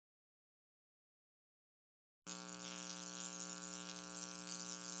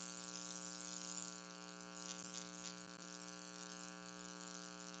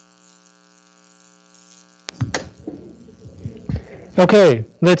Okay,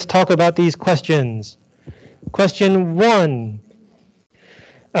 let's talk about these questions. Question 1.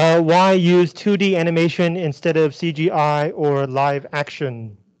 Why use 2D animation instead of CGI or live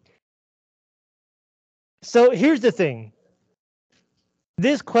action? So here's the thing.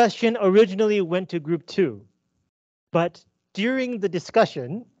 This question originally went to group 2, but during the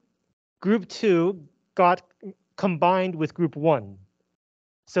discussion, group 2 got combined with group 1.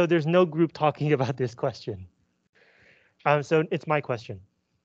 So there's no group talking about this question. So it's my question.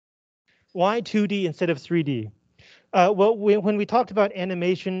 Why 2D instead of 3D? Well, when we talked about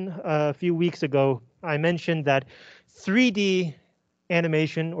animation a few weeks ago, I mentioned that 3D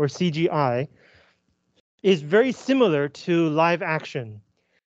animation or CGI is very similar to live action.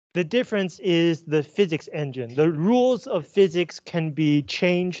 The difference is the physics engine. The rules of physics can be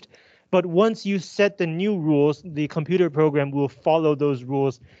changed, but once you set the new rules, the computer program will follow those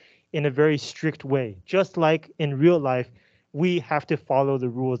rules in a very strict way. Just like in real life, we have to follow the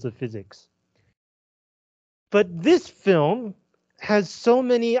rules of physics. But this film has so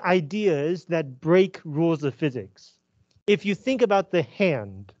many ideas that break rules of physics. If you think about the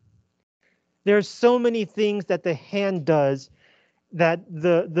hand, there are so many things that the hand does that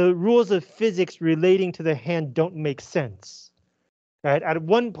the rules of physics relating to the hand don't make sense. Right? At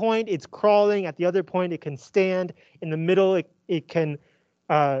one point, it's crawling. At the other point, it can stand. In the middle, it can.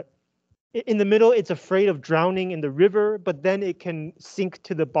 In the middle, it's afraid of drowning in the river, but then it can sink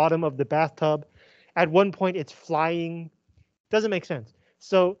to the bottom of the bathtub. At one point, it's flying. Doesn't make sense.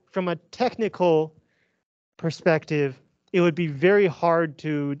 So from a technical perspective, it would be very hard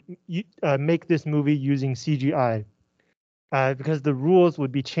to make this movie using CGI because the rules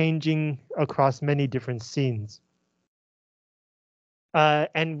would be changing across many different scenes.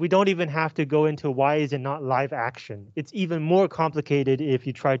 And we don't even have to go into why is it not live action. It's even more complicated if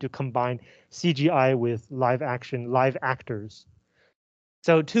you try to combine CGI with live action, live actors.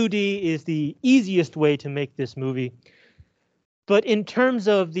 So 2D is the easiest way to make this movie. But in terms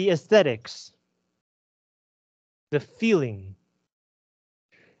of the aesthetics, the feeling,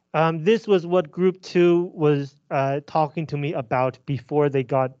 this was what group 2 was talking to me about before they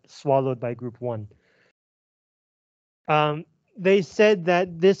got swallowed by group 1. They said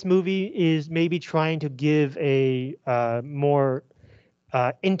that this movie is maybe trying to give a more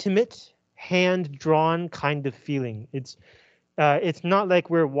intimate, hand-drawn kind of feeling. It's not like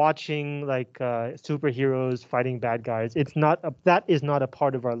we're watching like superheroes fighting bad guys. It's not that is not a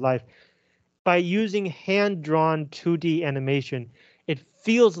part of our life. By using hand-drawn 2D animation, it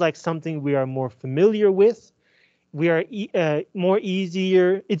feels like something we are more familiar with. We are more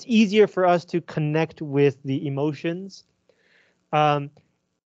easier. It's easier for us to connect with the emotions.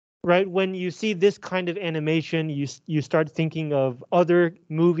 Right, when you see this kind of animation, you start thinking of other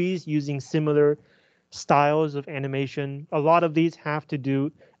movies using similar styles of animation. A lot of these have to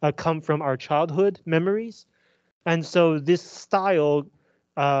do come from our childhood memories, and so this style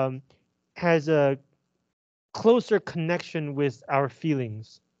has a closer connection with our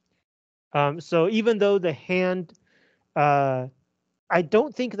feelings. So even though the hand, I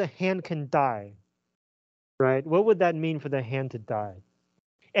don't think the hand can die. Right? What would that mean for the hand to die?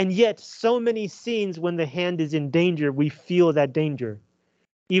 And yet, so many scenes when the hand is in danger, we feel that danger.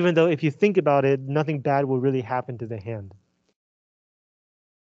 Even though if you think about it, nothing bad will really happen to the hand.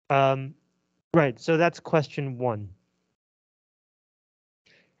 Right, so that's question 1.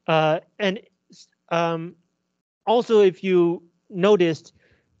 And also, if you noticed,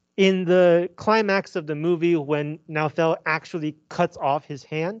 in the climax of the movie, when Naofel actually cuts off his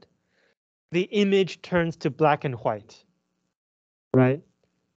hand, the image turns to black and white. Right?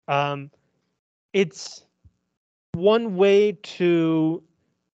 It's one way to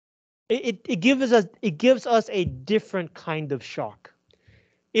it gives us a different kind of shock.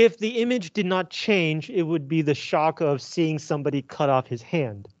 If the image did not change, it would be the shock of seeing somebody cut off his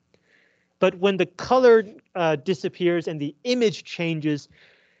hand. But when the color disappears and the image changes,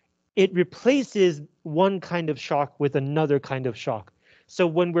 it replaces one kind of shock with another kind of shock. So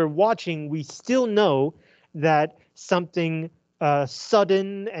when we're watching, we still know that something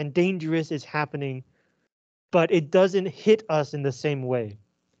sudden and dangerous is happening, but it doesn't hit us in the same way.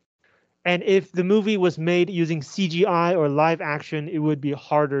 And if the movie was made using CGI or live action, it would be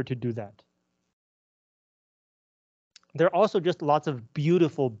harder to do that. There are also just lots of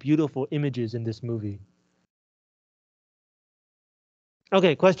beautiful, beautiful images in this movie.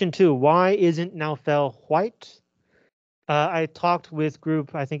 Okay, question 2. Why isn't Naofel white? I talked with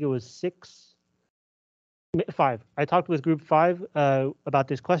group, I think it was 5. I talked with group 5 about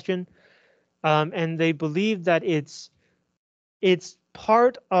this question. And they believe that it's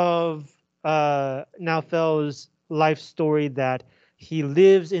part of Naofel's life story that he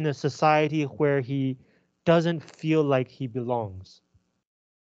lives in a society where he doesn't feel like he belongs.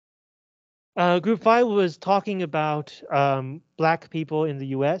 Group 5 was talking about Black people in the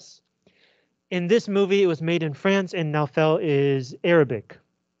US. In this movie, it was made in France, and Naufel is Arabic.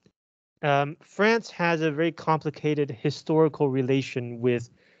 France has a very complicated historical relation with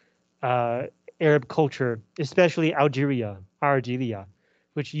Arab culture, especially Algeria,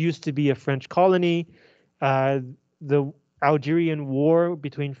 which used to be a French colony. The Algerian War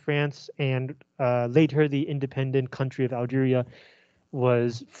between France and later the independent country of Algeria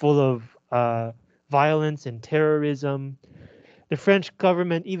was full of violence and terrorism. The French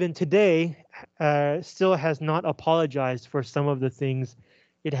government, even today, still has not apologized for some of the things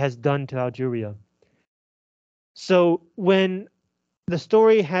it has done to Algeria. So when the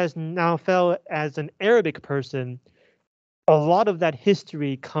story has Naufel as an Arabic person, a lot of that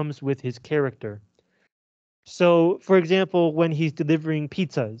history comes with his character. So, for example, when he's delivering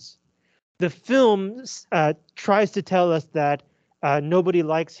pizzas, the film tries to tell us that nobody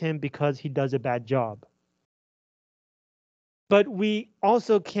likes him because he does a bad job. But we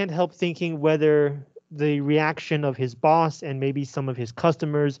also can't help thinking whether the reaction of his boss and maybe some of his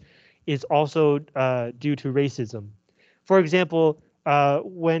customers is also due to racism. For example,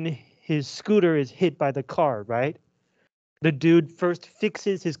 when his scooter is hit by the car, right? The dude first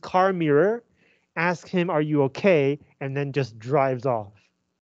fixes his car mirror, asks him, "Are you okay?" and then just drives off.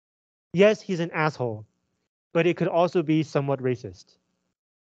 Yes, he's an asshole, but it could also be somewhat racist.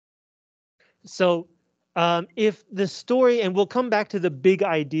 So if the story, and we'll come back to the big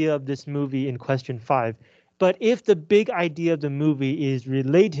idea of this movie in question 5, but if the big idea of the movie is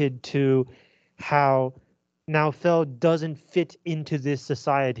related to how Naufel doesn't fit into this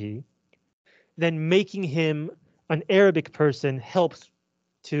society, then making him an Arabic person helps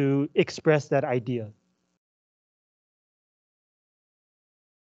to express that idea.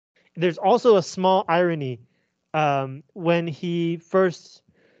 There's also a small irony when he first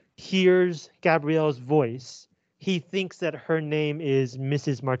hears Gabrielle's voice. He thinks that her name is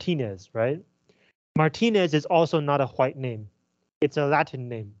Mrs. Martinez, right? Martinez is also not a white name. It's a Latin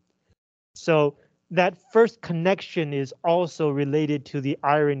name. So that first connection is also related to the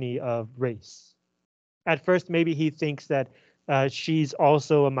irony of race. At first, maybe he thinks that she's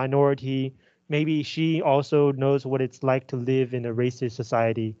also a minority. Maybe she also knows what it's like to live in a racist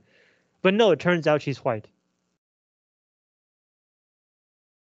society. But no, it turns out she's white.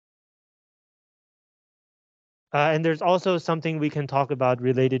 And there's also something we can talk about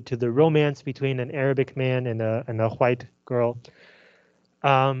related to the romance between an Arabic man and a white girl.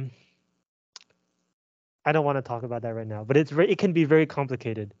 I don't want to talk about that right now, but it can be very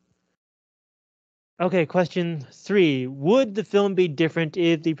complicated. Okay, question 3. Would the film be different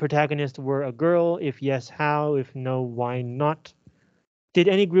if the protagonist were a girl? If yes, how? If no, why not? Did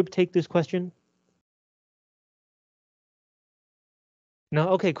any group take this question? No?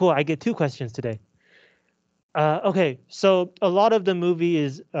 Okay, cool. I get 2 questions today. Okay, so a lot of the movie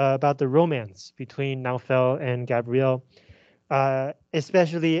is about the romance between Naufel and Gabrielle,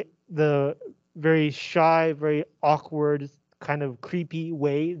 especially the very shy, very awkward, kind of creepy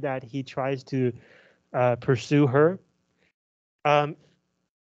way that he tries to pursue her.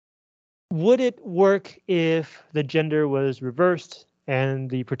 Would it work if the gender was reversed and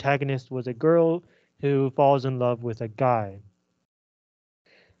the protagonist was a girl who falls in love with a guy?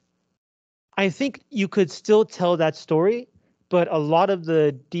 I think you could still tell that story, but a lot of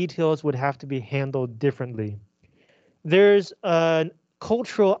the details would have to be handled differently. There's a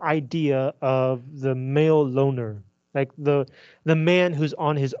cultural idea of the male loner, like the man who's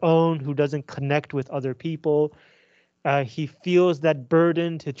on his own, who doesn't connect with other people. He feels that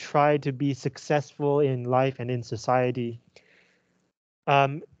burden to try to be successful in life and in society.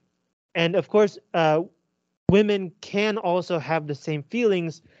 And of course, women can also have the same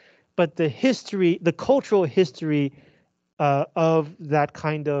feelings, but the cultural history of that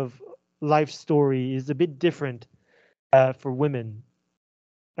kind of life story is a bit different for women.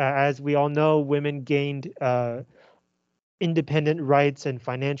 As we all know, women gained independent rights and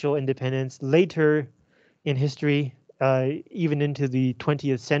financial independence later in history, even into the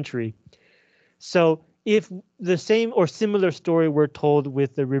 20th century. So if the same or similar story were told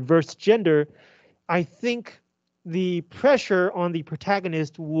with the reversed gender, I think the pressure on the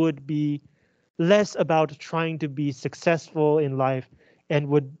protagonist would be less about trying to be successful in life and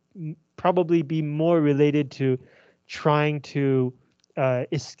would probably be more related to trying to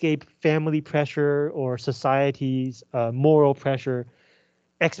escape family pressure or society's moral pressure,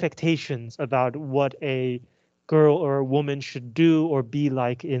 expectations about what a girl or a woman should do or be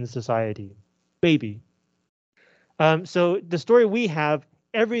like in society. Maybe. So the story we have,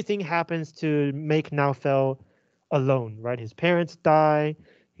 everything happens to make Naofel alone, right? His parents die,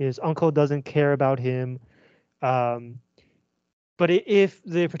 his uncle doesn't care about him. Um, but if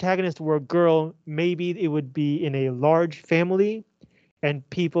the protagonist were a girl, maybe it would be in a large family and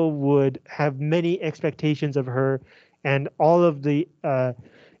people would have many expectations of her, and all of the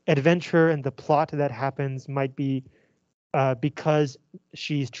adventure and the plot that happens might be because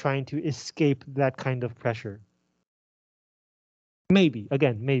she's trying to escape that kind of pressure. Maybe,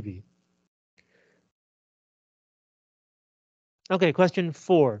 again, maybe. Okay, question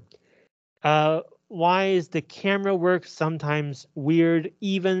 4. Why is the camera work sometimes weird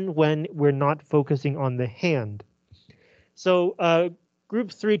even when we're not focusing on the hand? So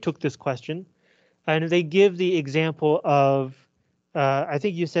group 3 took this question and they give the example of, I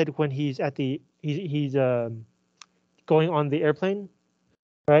think you said when he's at the, he's going on the airplane,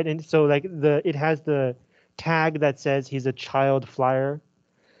 right? And so like it has the tag that says he's a child flyer.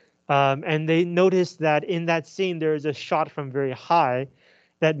 And they noticed that in that scene, there is a shot from very high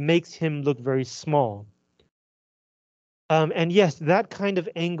that makes him look very small. And yes, that kind of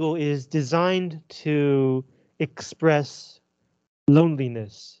angle is designed to express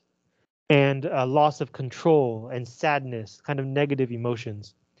loneliness and loss of control and sadness, kind of negative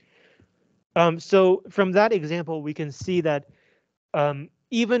emotions. So from that example, we can see that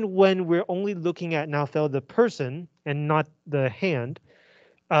even when we're only looking at Naofel the person and not the hand,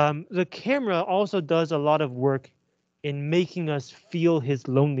 the camera also does a lot of work in making us feel his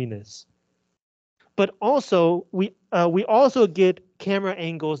loneliness. But also, we also get camera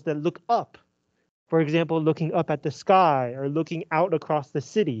angles that look up. For example, looking up at the sky or looking out across the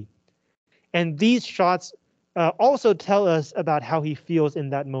city. And these shots also tell us about how he feels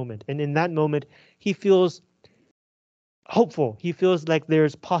in that moment. And in that moment, he feels hopeful. He feels like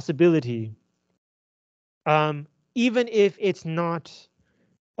there's possibility. Even if it's not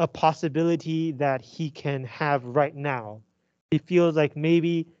a possibility that he can have right now. He feels like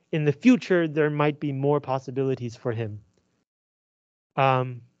maybe in the future there might be more possibilities for him.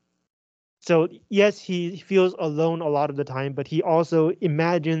 So yes, he feels alone a lot of the time, but he also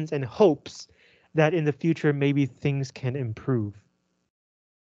imagines and hopes that in the future maybe things can improve.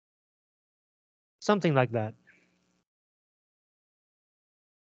 Something like that.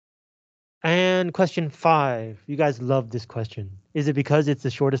 And question 5. You guys love this question. Is it because it's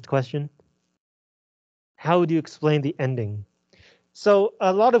the shortest question? How would you explain the ending? So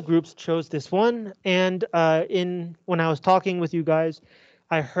a lot of groups chose this one, and when I was talking with you guys,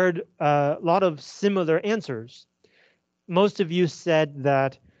 I heard a lot of similar answers. Most of you said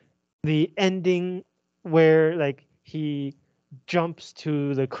that the ending where like he jumps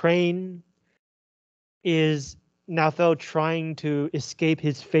to the crane is Naofel trying to escape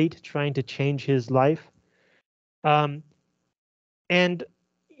his fate, trying to change his life. And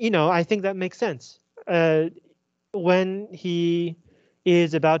I think that makes sense. When he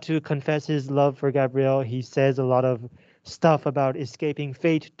is about to confess his love for Gabrielle, he says a lot of stuff about escaping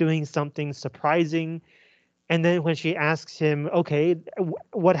fate, doing something surprising. And then when she asks him, okay,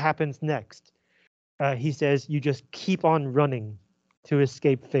 what happens next? He says, you just keep on running to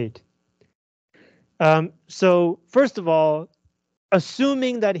escape fate. So first of all,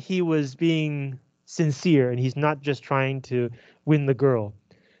 assuming that he was being sincere and he's not just trying to win the girl.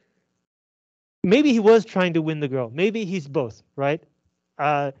 Maybe he was trying to win the girl. Maybe he's both, right?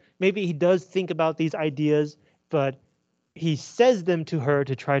 Maybe he does think about these ideas, but he says them to her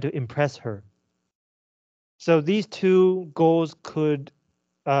to try to impress her. So these two goals could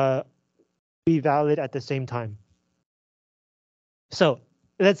be valid at the same time. So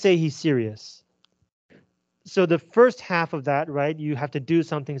let's say he's serious. So the first half of that, right, you have to do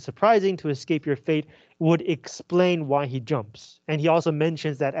something surprising to escape your fate, would explain why he jumps. And he also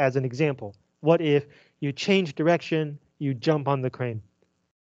mentions that as an example. What if you change direction, you jump on the crane?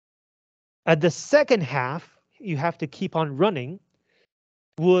 At the second half, you have to keep on running,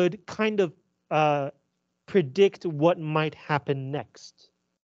 would kind of predict what might happen next.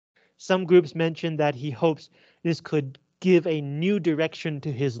 Some groups mention that he hopes this could give a new direction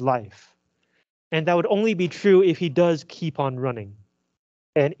to his life. And that would only be true if he does keep on running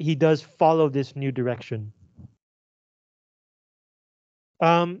and he does follow this new direction.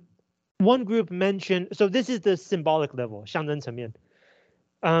 One group mentioned, so this is the symbolic level, 象征层面.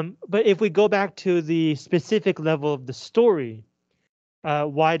 But if we go back to the specific level of the story,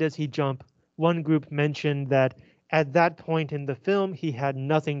 why does he jump? One group mentioned that at that point in the film, he had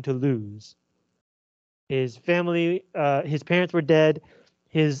nothing to lose. His family, his parents were dead.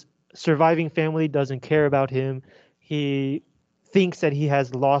 His surviving family doesn't care about him. He thinks that he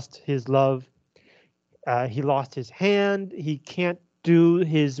has lost his love. He lost his hand. He can't do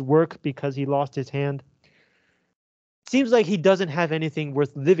his work because he lost his hand. Seems like he doesn't have anything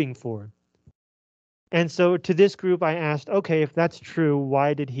worth living for. And so to this group, I asked, okay, if that's true,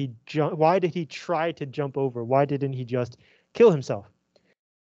 why did he jump? Why did he try to jump over? Why didn't he just kill himself?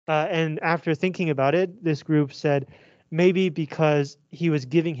 And after thinking about it, this group said, maybe because he was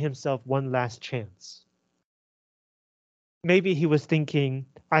giving himself one last chance. Maybe he was thinking,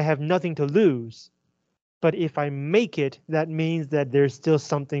 I have nothing to lose, but if I make it, that means that there's still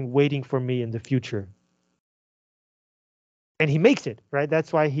something waiting for me in the future. And he makes it, right?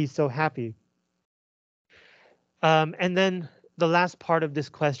 That's why he's so happy. And then the last part of this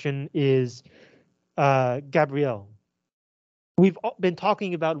question is Gabrielle. We've been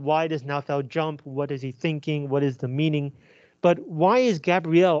talking about why does Naufel jump? What is he thinking? What is the meaning? But why is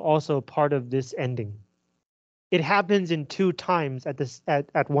Gabrielle also part of this ending? It happens in 2 times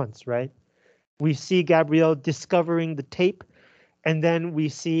at once, right? We see Gabrielle discovering the tape, and then we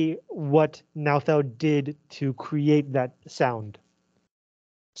see what Naufel did to create that sound.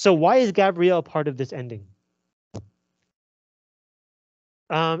 So why is Gabrielle part of this ending?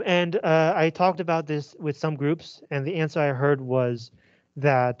 I talked about this with some groups, and the answer I heard was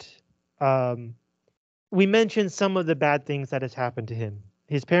that we mentioned some of the bad things that has happened to him.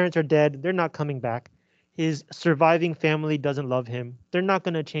 His parents are dead. They're not coming back. His surviving family doesn't love him. They're not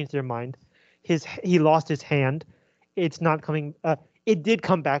going to change their mind. He lost his hand. It's not coming. It did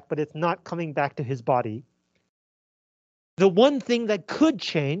come back, but it's not coming back to his body. The one thing that could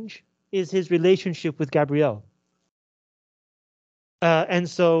change is his relationship with Gabrielle. And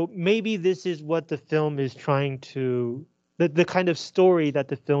so maybe this is what the film is trying to, the kind of story that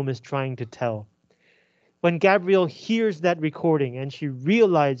the film is trying to tell. When Gabrielle hears that recording and she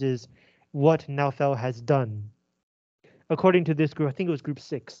realizes what Naufel has done, according to this group, I think it was group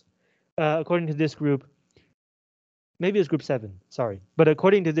 6. According to this group, maybe it was group 7, sorry. But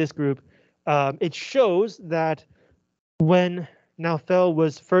according to this group, it shows that when Naufel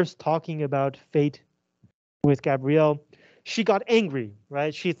was first talking about fate with Gabrielle, she got angry,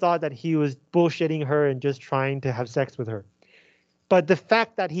 right? She thought that he was bullshitting her and just trying to have sex with her. But the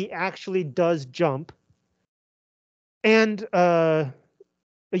fact that he actually does jump, and the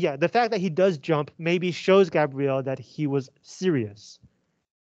fact that he does jump maybe shows Gabrielle that he was serious.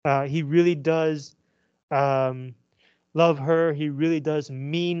 He really does love her. He really does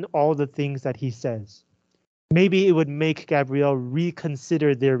mean all the things that he says. Maybe it would make Gabrielle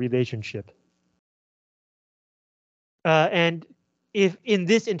reconsider their relationship. And if in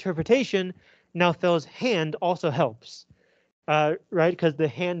this interpretation, Naufel's hand also helps, right? Because the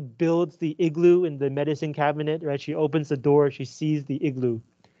hand builds the igloo in the medicine cabinet, right? She opens the door, she sees the igloo.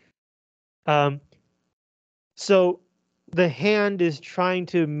 So the hand is trying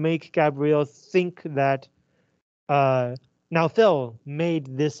to make Gabrielle think that Naufel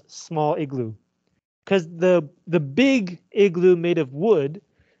made this small igloo. Because the big igloo made of wood,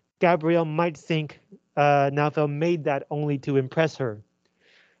 Gabrielle might think Naufel made that only to impress her.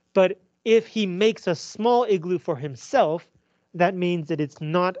 But if he makes a small igloo for himself, that means that it's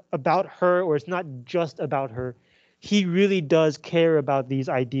not about her, or it's not just about her. He really does care about these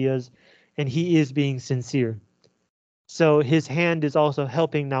ideas, and he is being sincere. So his hand is also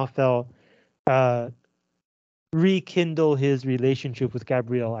helping Naufel rekindle his relationship with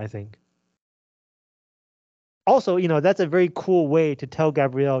Gabrielle, I think. Also, you know, that's a very cool way to tell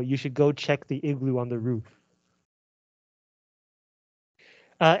Gabrielle you should go check the igloo on the roof.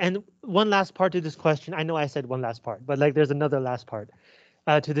 And one last part to this question. I know I said one last part, but like there's another last part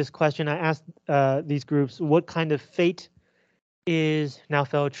to this question. I asked these groups, what kind of fate is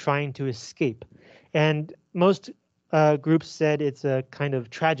Naufel trying to escape? And most groups said it's a kind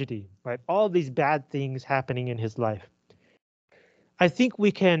of tragedy, right? All these bad things happening in his life. I think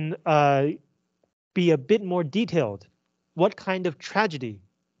we can be a bit more detailed. What kind of tragedy?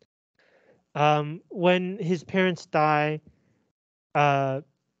 When his parents die,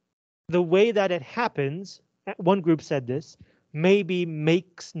 the way that it happens, one group said this, maybe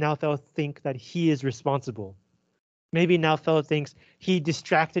makes Naufel think that he is responsible. Maybe Naufel thinks he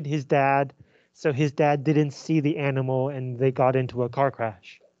distracted his dad, so his dad didn't see the animal and they got into a car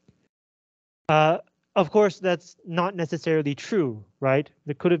crash. Of course, that's not necessarily true, right?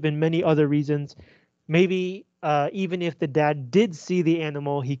 There could have been many other reasons. Maybe even if the dad did see the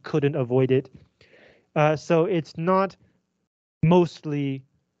animal, he couldn't avoid it. So it's not mostly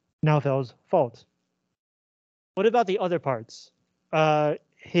Naufel's fault. What about the other parts?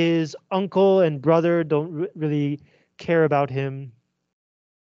 His uncle and brother don't really care about him.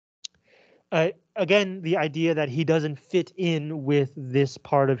 Again, the idea that he doesn't fit in with this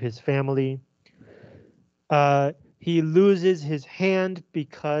part of his family. He loses his hand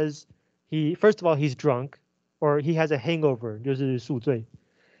because first of all, he's drunk, or he has a hangover, 就是宿醉.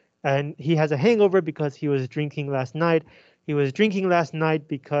 And he has a hangover because he was drinking last night. He was drinking last night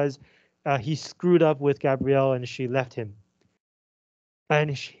because he screwed up with Gabrielle and she left him.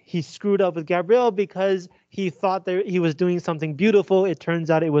 And he screwed up with Gabrielle because he thought that he was doing something beautiful. It turns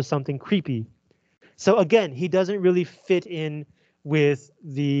out it was something creepy. So again, he doesn't really fit in with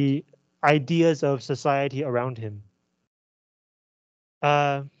the ideas of society around him.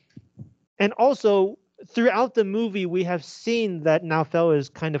 And also, throughout the movie, we have seen that Naofel is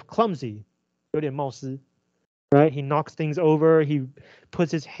kind of clumsy. 有点冒失, right? He knocks things over. He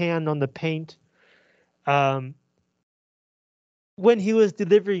puts his hand on the paint. When he was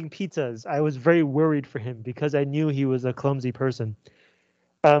delivering pizzas, I was very worried for him because I knew he was a clumsy person.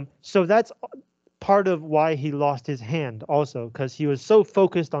 So that's part of why he lost his hand also, because he was so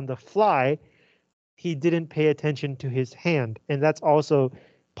focused on the fly, he didn't pay attention to his hand. And that's also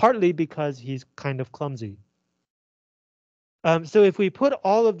partly because he's kind of clumsy. So if we put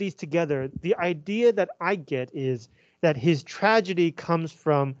all of these together, the idea that I get is that his tragedy comes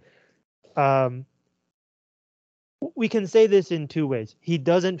from, we can say this in two ways. He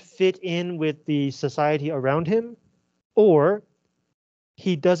doesn't fit in with the society around him, or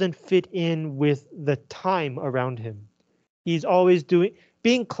he doesn't fit in with the time around him. He's always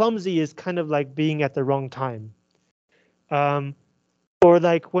being clumsy is kind of like being at the wrong time. Or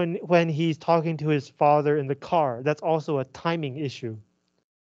like when he's talking to his father in the car, that's also a timing issue.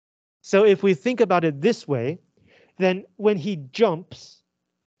 So if we think about it this way, then when he jumps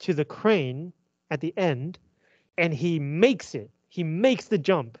to the crane at the end and he makes the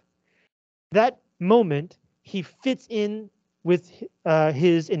jump, that moment he fits in with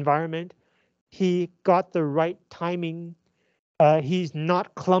his environment. He got the right timing. He's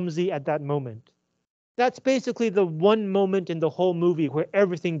not clumsy at that moment. That's basically the one moment in the whole movie where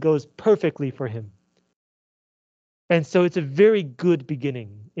everything goes perfectly for him. And so it's a very good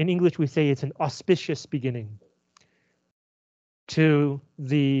beginning. In English, we say it's an auspicious beginning to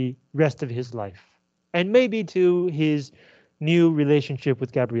the rest of his life, and maybe to his new relationship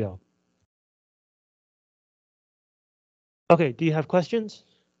with Gabrielle. Okay, do you have questions?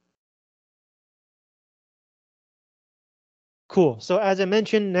 Cool. So as I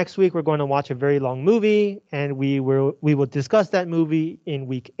mentioned, next week we're going to watch a very long movie, and we will discuss that movie in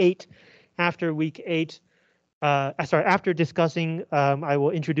week 8. After week 8, after discussing, I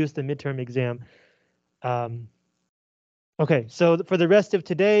will introduce the midterm exam. Okay, so for the rest of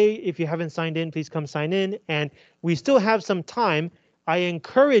today, if you haven't signed in, please come sign in. And we still have some time. I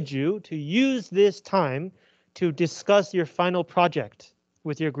encourage you to use this time to discuss your final project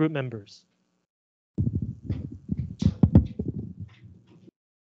with your group members.